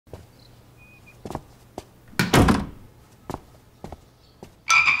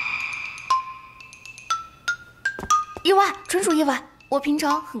意外，纯属意外。我平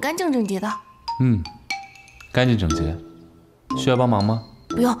常很干净整洁的。干净整洁。需要帮忙吗？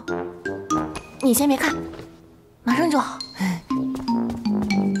不用，你先别看，马上就好。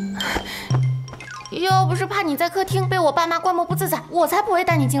要不是怕你在客厅被我爸妈观摩不自在，我才不会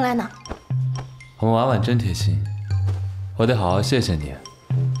带你进来呢。我们婉婉真贴心，我得好好谢谢你。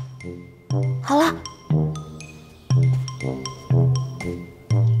好了。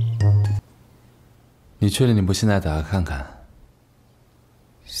你确定你不现在打开看看？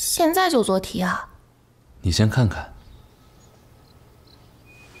现在就做题啊？你先看看。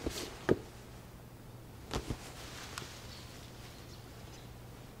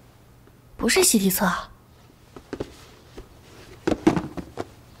不是习题册啊。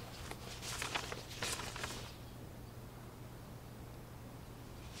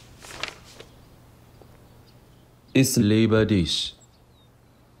It's Labor Dish。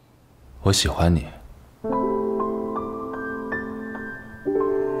我喜欢你。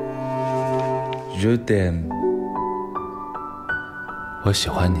Je t'aime。我喜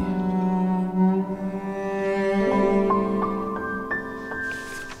欢你。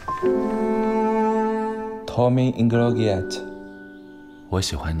Tommy Ingloriat。我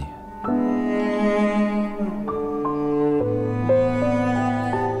喜欢你。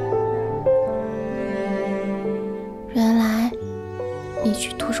原来你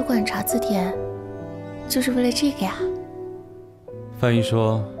去图书馆查字典，就是为了这个呀？范一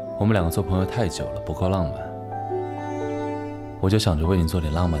说我们两个做朋友太久了，不够浪漫，我就想着为你做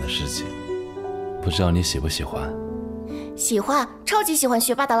点浪漫的事情，不知道你喜不喜欢？喜欢，超级喜欢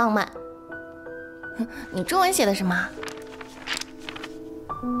学霸的浪漫。你中文写的什么？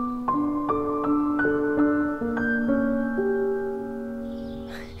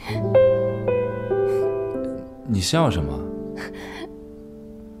你笑什么？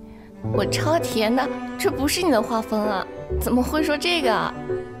我超甜的，这不是你的画风啊，怎么会说这个啊？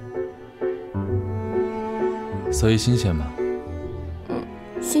所以新鲜吗？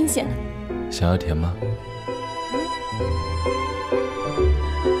新鲜。想要甜吗？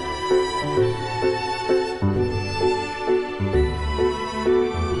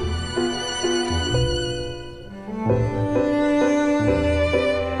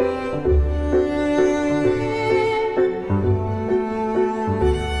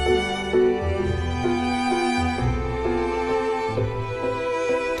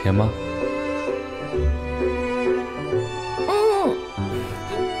甜吗？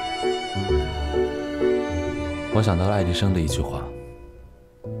我想到了爱迪生的一句话。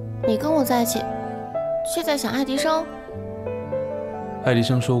你跟我在一起，却在想爱迪生？爱迪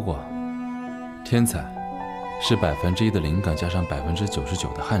生说过，天才是1%的灵感加上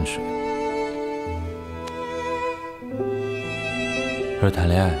99%的汗水，而谈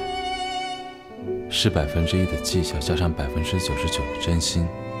恋爱是1%的技巧加上99%的真心。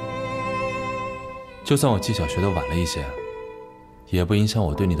就算我技巧学得晚了一些，也不影响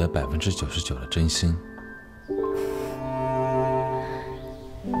我对你的99%的真心。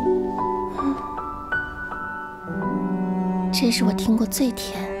这是我听过最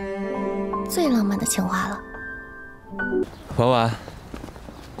甜、最浪漫的情话了。婉婉，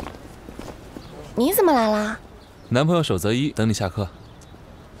你怎么来啦？男朋友守则1，等你下课。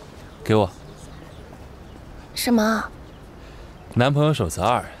给我。什么？男朋友守则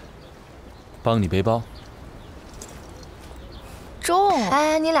2，帮你背包。重。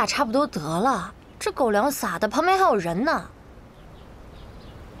哎，你俩差不多得了，这狗粮撒的，旁边还有人呢。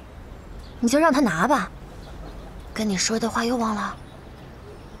你就让他拿吧。跟你说的话又忘了。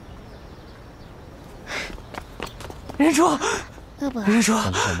人主，人主，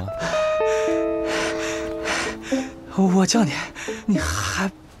想吃什么？我叫你，你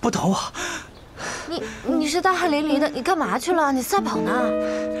还不等我？你是大汗淋漓的，你干嘛去了？你赛跑呢？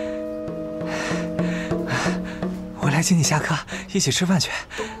我来接你下课，一起吃饭去。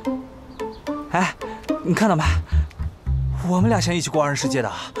哎，你看到没？我们俩想一起过20世界的。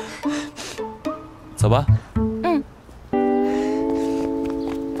走吧。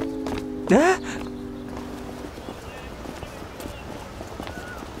哎，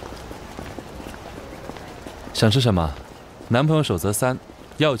想吃什么？男朋友守则3，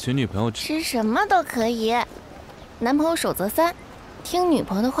要娶女朋友吃什么都可以。男朋友守则3，听女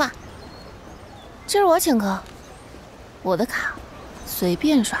朋友的话。今儿我请客，我的卡随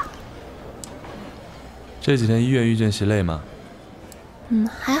便刷。这几天医院遇见习累吗？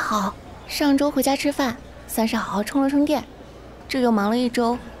还好。上周回家吃饭，算是好好充了充电。这又忙了一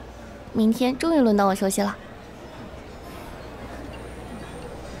周。明天终于轮到我休息了。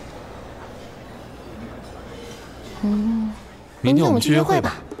明天我们去约会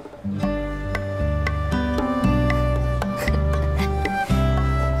吧。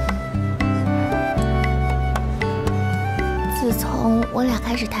从我俩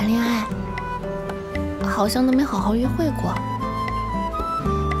开始谈恋爱，好像都没好好约会过。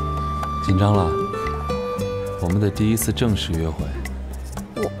紧张了？我们的第一次正式约会。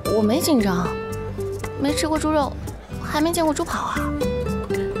我没紧张，没吃过猪肉，还没见过猪跑啊。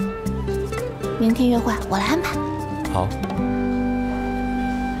明天约会我来安排。好。